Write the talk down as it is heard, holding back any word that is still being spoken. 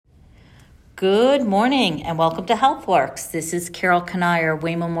Good morning and welcome to HealthWorks. This is Carol Kanier,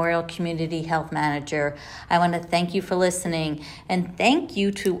 Wayne Memorial Community Health Manager. I want to thank you for listening and thank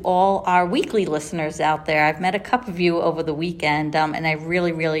you to all our weekly listeners out there. I've met a couple of you over the weekend and I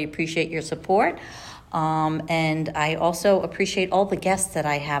really appreciate your support. And I also appreciate all the guests that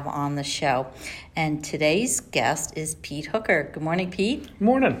I have on the show. And today's guest is Pete Hooker. Good morning, Pete.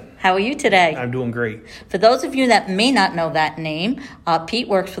 Morning. How are you today? I'm doing great. For those of you that may not know that name, Pete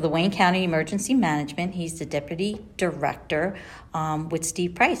works for the Wayne County Emergency Management. He's the Deputy Director with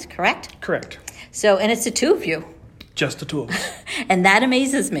Steve Price, correct? Correct. So, and it's the two of you. Just the two of us. And that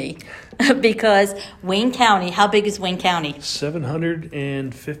amazes me because Wayne County, how big is Wayne County?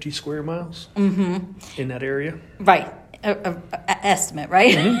 750 square miles in that area. Right. Estimate,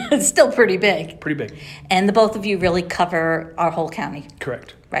 right? Mm-hmm. It's still pretty big. Pretty big. And the both of you really cover our whole county.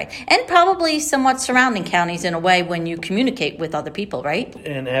 Correct. Right. And probably somewhat surrounding counties in a way when you communicate with other people, right?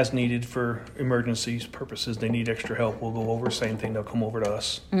 And as needed for emergencies purposes, they need extra help, we'll go over. Same thing, they'll come over to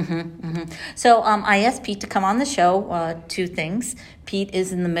us. So I asked Pete to come on the show, two things. Pete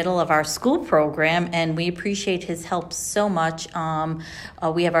is in the middle of our school program, and we appreciate his help so much.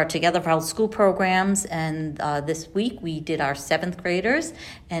 We have our Together for Health school programs, and this week we did our 7th graders,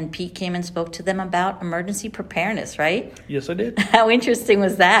 and Pete came and spoke to them about emergency preparedness, right? Yes, I did. How interesting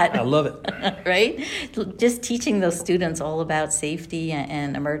was that? I love it. Right? Just teaching those students all about safety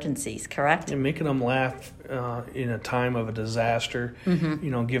and emergencies, correct? And making them laugh in a time of a disaster,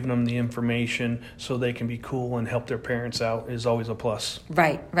 giving them the information so they can be cool and help their parents out is always a plus.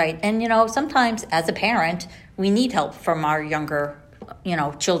 Right. And, sometimes as a parent, we need help from our younger,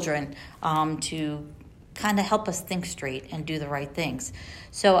 children to kind of help us think straight and do the right things.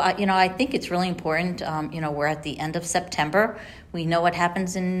 So, I think it's really important. We're at the end of September. We know what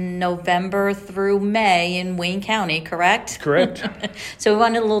happens in November through May in Wayne County, correct? Correct. So we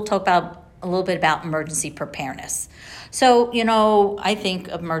wanted to talk about a little bit about emergency preparedness. So, I think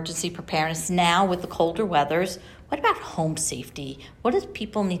emergency preparedness now with the colder weathers. What about home safety? What do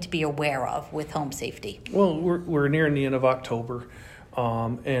people need to be aware of with home safety? Well, we're nearing the end of October,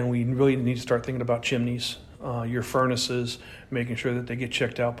 and we really need to start thinking about chimneys, your furnaces, making sure that they get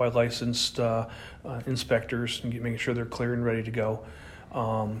checked out by licensed inspectors and making sure they're clear and ready to go.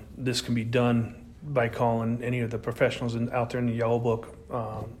 This can be done by calling any of the professionals out there in the Yellow Book.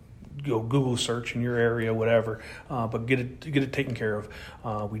 Go Google search in your area, whatever, but get it taken care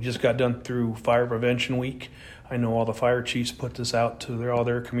of. We just got done through Fire Prevention Week. I know all the fire chiefs put this out to all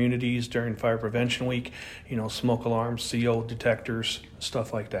their communities during Fire Prevention Week. Smoke alarms, CO detectors,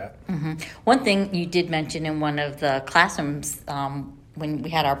 stuff like that. Mm-hmm. One thing you did mention in one of the classrooms when we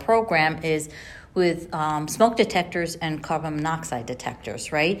had our program is with smoke detectors and carbon monoxide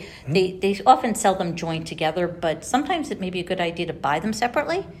detectors, right? Mm-hmm. They often sell them joined together, but sometimes it may be a good idea to buy them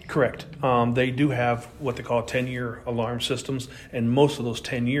separately? Correct. They do have what they call 10-year alarm systems, and most of those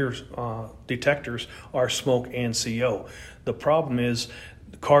 10 years detectors are smoke and CO. The problem is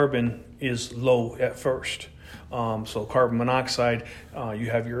carbon is low at first. So carbon monoxide, you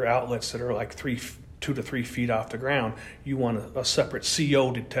have your outlets that are like 2 to 3 feet off the ground. You want a separate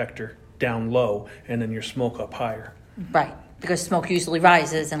CO detector down low, and then your smoke up higher. Right, because smoke usually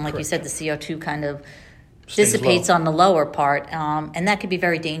rises, and like Correct. you said, the CO2 kind of Stays dissipates low on the lower part, and that could be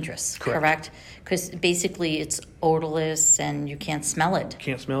very dangerous, Correct? Because basically it's odorless, and you can't smell it.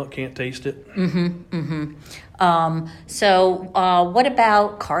 Can't smell it, can't taste it. So what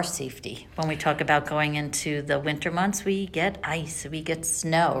about car safety? When we talk about going into the winter months, we get ice, we get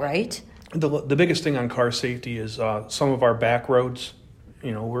snow, right? The biggest thing on car safety is some of our back roads.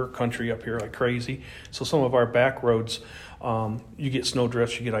 We're country up here like crazy. So some of our back roads, you get snow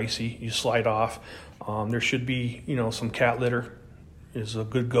drifts, you get icy, you slide off. There should be, some cat litter is a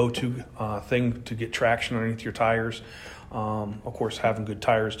good go-to thing to get traction underneath your tires. Of course, having good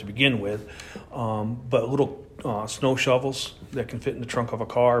tires to begin with. But little snow shovels that can fit in the trunk of a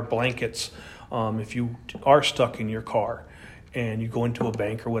car, blankets. If you are stuck in your car and you go into a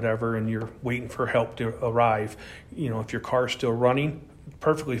bank or whatever and you're waiting for help to arrive, if your car's still running,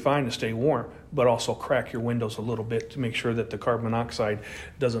 perfectly fine to stay warm, but also crack your windows a little bit to make sure that the carbon monoxide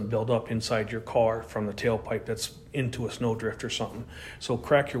doesn't build up inside your car from the tailpipe that's into a snowdrift or something. So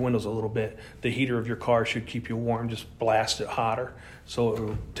crack your windows a little bit. The heater of your car should keep you warm, just blast it hotter so it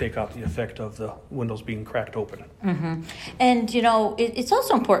will take out the effect of the windows being cracked open. Mm-hmm. And, it's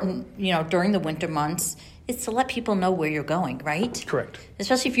also important, during the winter months, is to let people know where you're going, right? Correct.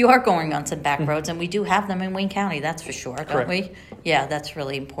 Especially if you are going on some back roads, and we do have them in Wayne County, that's for sure, don't we? Yeah, that's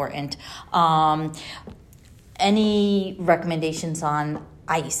really important. Any recommendations on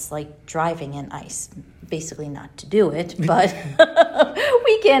ice, like driving in ice. Basically not to do it, but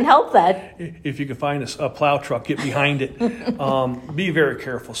we can't help that. If you can find a plow truck, get behind it. Be very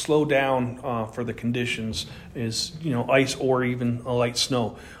careful. Slow down for the conditions is, ice or even a light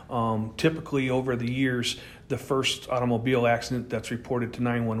snow. Typically over the years, the first automobile accident that's reported to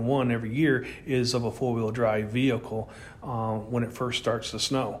 911 every year is of a four-wheel drive vehicle when it first starts to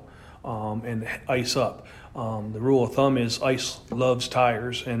snow and ice up. The rule of thumb is ice loves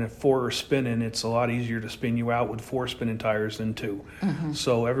tires, and if four are spinning, it's a lot easier to spin you out with four spinning tires than two.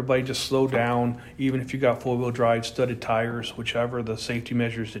 So everybody just slow down. Even if you got four-wheel drive, studded tires, whichever the safety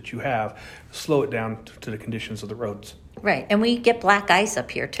measures that you have, slow it down to the conditions of the roads. Right, and we get black ice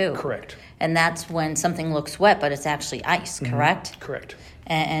up here too. Correct. And that's when something looks wet, but it's actually ice, correct? Correct.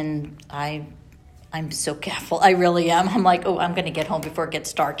 And I'm so careful. I really am. I'm like, I'm going to get home before it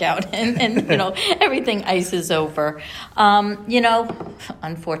gets dark out, and everything ices over.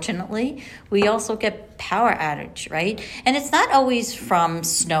 Unfortunately, we also get power outage, right? And it's not always from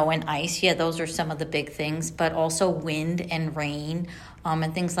snow and ice. Yeah, those are some of the big things, but also wind and rain.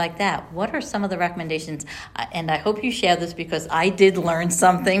 And things like that. What are some of the recommendations? And I hope you share this because I did learn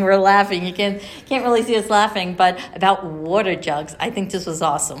something. We're laughing. You can't really see us laughing, but about water jugs. I think this was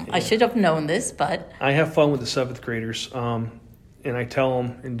awesome. Yeah. I should have known this, but I have fun with the seventh graders, and I tell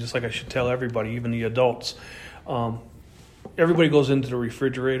them, and just like I should tell everybody, even the adults. Everybody goes into the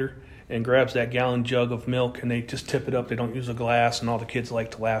refrigerator and grabs that gallon jug of milk, and they just tip it up. They don't use a glass, and all the kids like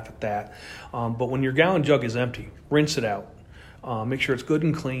to laugh at that. But when your gallon jug is empty, rinse it out. Make sure it's good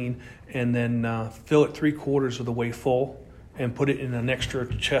and clean, and then fill it 3/4 of the way full and put it in an extra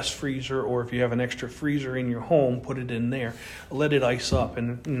chest freezer, or if you have an extra freezer in your home, put it in there. Let it ice up.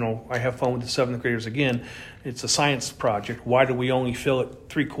 And, I have fun with the seventh graders again. It's a science project. Why do we only fill it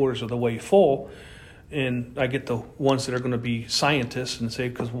 3/4 of the way full? And I get the ones that are going to be scientists and say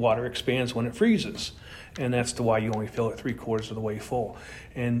because water expands when it freezes. And that's why you only fill it 3/4 of the way full.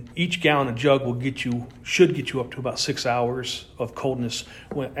 And each gallon of jug should get you up to about 6 hours of coldness.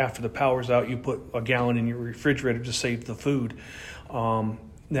 After the power's out, you put a gallon in your refrigerator to save the food.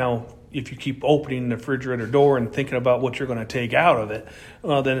 Now, if you keep opening the refrigerator door and thinking about what you're going to take out of it,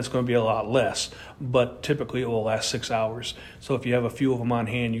 then it's going to be a lot less. But typically, it will last 6 hours. So if you have a few of them on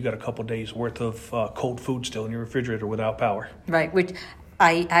hand, you got a couple days worth of cold food still in your refrigerator without power. Right, which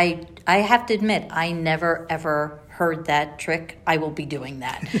I have to admit, I never ever heard that trick. I will be doing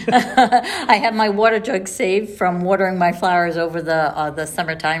that. I have my water jug saved from watering my flowers over the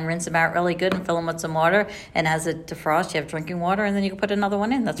summertime. Rinse them out really good and fill them with some water. And as it defrosts, you have drinking water, and then you can put another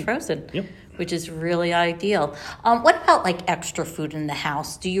one in that's frozen. Yep. Which is really ideal. What about like extra food in the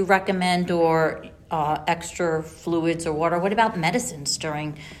house? Do you recommend or extra fluids or water? What about medicines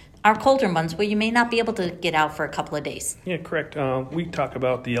during our colder months where you may not be able to get out for a couple of days? Yeah, correct. We talk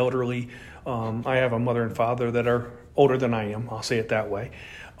about the elderly. I have a mother and father that are older than I am. I'll say it that way.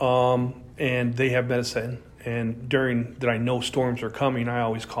 And they have medicine. And during that I know storms are coming, I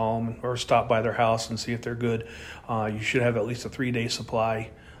always call them or stop by their house and see if they're good. You should have at least a 3-day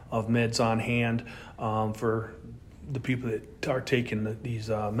supply of meds on hand for the people that are taking these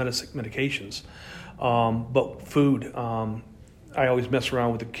medications. But food, I always mess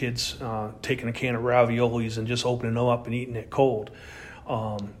around with the kids taking a can of raviolis and just opening them up and eating it cold.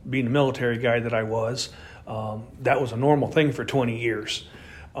 Being the military guy that I was, that was a normal thing for 20 years.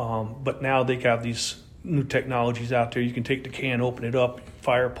 But now they got these new technologies out there. You can take the can, open it up,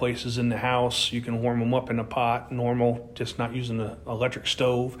 fireplaces in the house. You can warm them up in a pot, normal, just not using an electric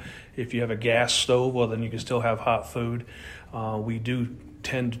stove. If you have a gas stove, well, then you can still have hot food. We do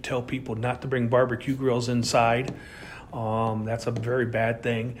tend to tell people not to bring barbecue grills inside. That's a very bad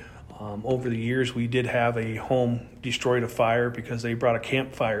thing. Over the years, we did have a home destroyed a fire because they brought a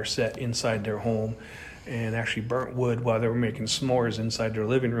campfire set inside their home and actually burnt wood while they were making s'mores inside their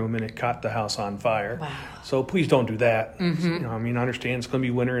living room, and it caught the house on fire. Wow. So please don't do that. Mm-hmm. I understand it's going to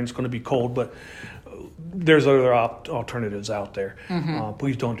be winter and it's going to be cold, but there's other alternatives out there. Mm-hmm.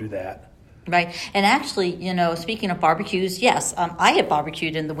 Please don't do that. Right. And actually, speaking of barbecues, yes, I have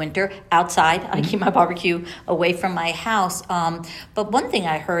barbecued in the winter outside. I keep my barbecue away from my house. But one thing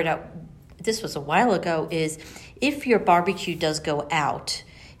I heard, this was a while ago, is if your barbecue does go out,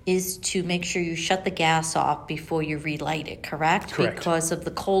 is to make sure you shut the gas off before you relight it, correct? Correct. Because of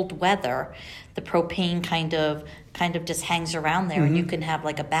the cold weather, the propane kind of just hangs around there, and you can have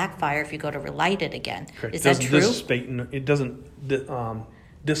like a backfire if you go to relight it again. Correct. Is that true? It doesn't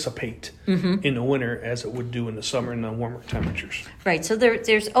dissipate in the winter as it would do in the summer and the warmer temperatures. Right. So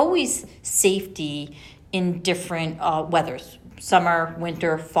there's always safety in different weathers: summer,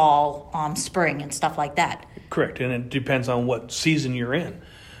 winter, fall, spring, and stuff like that. Correct, and it depends on what season you're in.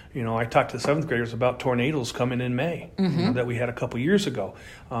 I talked to the 7th graders about tornadoes coming in May that we had a couple years ago.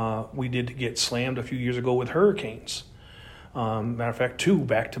 We did get slammed a few years ago with hurricanes. Matter of fact, 2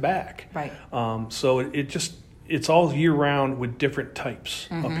 back to back. Right. So it's all year round with different types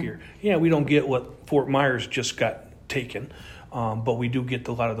up here. Yeah, we don't get what Fort Myers just got taken, but we do get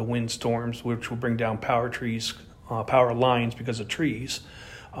a lot of the windstorms, which will bring down power lines because of trees,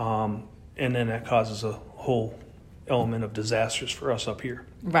 and then that causes a whole element of disasters for us up here.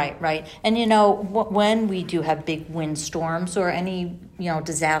 Right. And when we do have big windstorms or any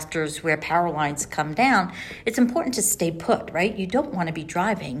disasters where power lines come down, it's important to stay put, right? You don't want to be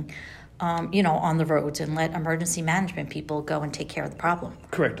driving on the roads and let emergency management people go and take care of the problem.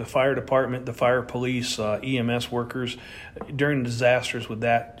 Correct. The fire department, the fire police, EMS workers, during disasters with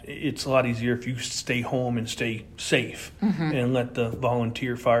that, it's a lot easier if you stay home and stay safe and let the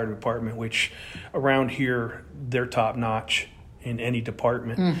volunteer fire department, which around here, they're top notch in any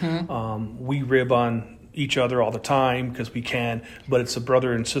department. We rib on each other all the time because we can, but it's a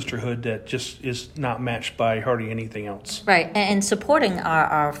brother and sisterhood that just is not matched by hardly anything else. Right, and supporting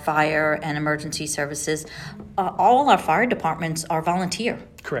our fire and emergency services, all our fire departments are volunteer.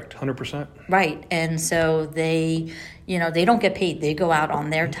 Correct, 100%. Right, and so they don't get paid. They go out on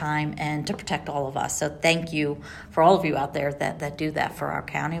their time and to protect all of us. So thank you for all of you out there that do that for our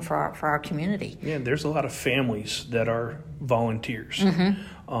county, for our community. Yeah, there's a lot of families that are volunteers.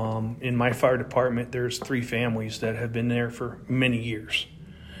 In my fire department, there's 3 families that have been there for many years.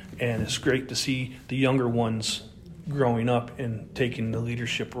 And it's great to see the younger ones growing up and taking the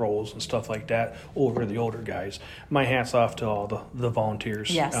leadership roles and stuff like that over the older guys. My hat's off to all the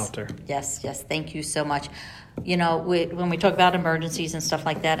volunteers out there. Yes. Thank you so much. When we talk about emergencies and stuff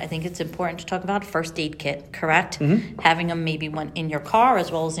like that, I think it's important to talk about a first aid kit, correct? Having them maybe in your car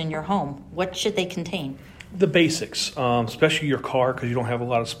as well as in your home. What should they contain? The basics, especially your car because you don't have a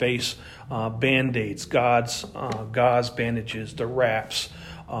lot of space. Band-Aids, gauze bandages, the wraps,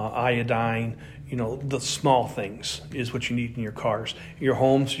 iodine, the small things is what you need in your cars. Your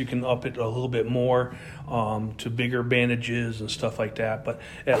homes, you can up it a little bit more to bigger bandages and stuff like that, but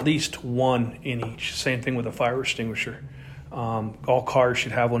at least one in each. Same thing with a fire extinguisher. All cars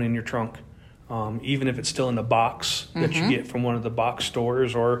should have one in your trunk. Even if it's still in the box that you get from one of the box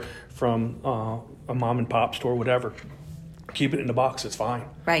stores or from a mom and pop store, whatever. Keep it in the box, it's fine.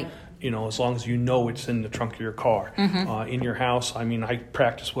 Right. As long as you know it's in the trunk of your car. In your house, I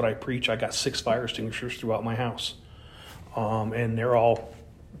practice what I preach. I got 6 fire extinguishers throughout my house. And they're all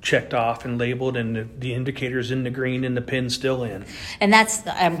checked off and labeled, and the indicator's in the green and the pin's still in. And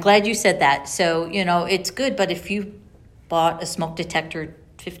I'm glad you said that. So, it's good, but if you bought a smoke detector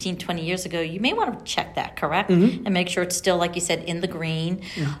 15, 20 years ago, you may want to check that, correct? And make sure it's still, like you said, in the green.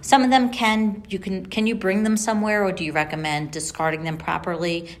 Some of them can you bring them somewhere, or do you recommend discarding them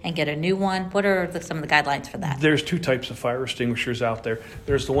properly and get a new one? What are some of the guidelines for that? There's 2 types of fire extinguishers out there.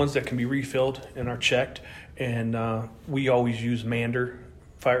 There's the ones that can be refilled and are checked, and we always use Mander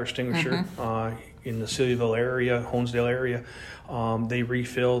fire extinguisher in the Sillieville area, Honesdale area. They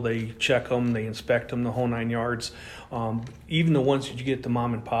refill, they check them, they inspect them, the whole 9 yards. Even the ones that you get at the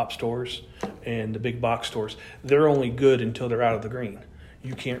mom and pop stores and the big box stores, they're only good until they're out of the green.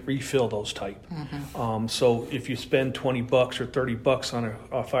 You can't refill those type. So if you spend $20 or $30 on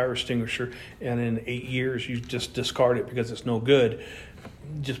a fire extinguisher and in 8 years you just discard it because it's no good,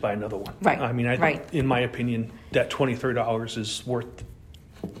 just buy another one. Right. In my opinion, that $20, $30 is worth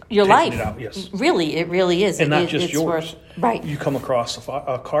your life. It out, yes. Really, it really is. And not just yours. Right. You come across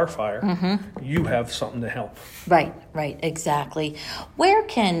a car fire, you have something to help. Right, exactly. Where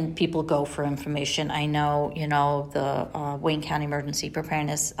can people go for information? I know, the Wayne County Emergency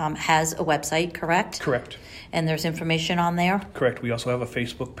Preparedness has a website, correct? Correct. And there's information on there? Correct. We also have a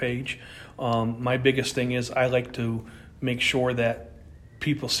Facebook page. My biggest thing is I like to make sure that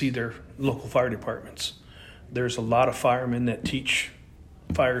people see their local fire departments. There's a lot of firemen that teach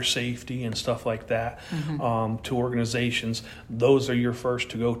fire safety and stuff like that to organizations. Those are your first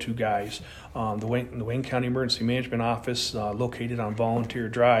to go to guys. The Wayne County Emergency Management Office, located on Volunteer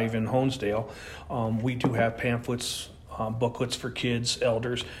Drive in Honesdale, we do have pamphlets, booklets for kids,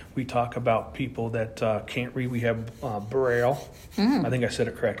 elders. We talk about people that can't read. We have Braille. I think I said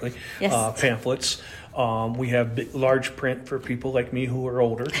it correctly. Yes. Pamphlets. We have large print for people like me who are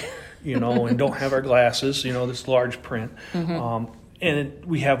older, and don't have our glasses. This large print. And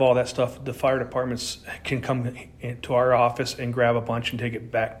we have all that stuff. The fire departments can come to our office and grab a bunch and take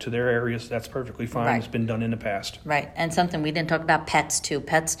it back to their areas. That's perfectly fine. Right. It's been done in the past. Right. And something we didn't talk about, pets too.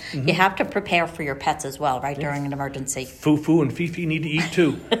 Pets, you have to prepare for your pets as well, right, during an emergency. Fufu and Fifi need to eat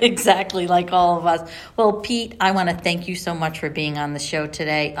too. Exactly, like all of us. Well, Pete, I want to thank you so much for being on the show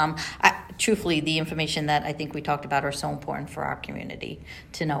today. Truthfully, the information that I think we talked about are so important for our community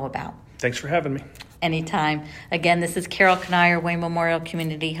to know about. Thanks for having me. Anytime. Again, this is Carol Kanier, Wayne Memorial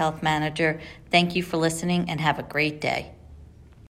Community Health Manager. Thank you for listening and have a great day.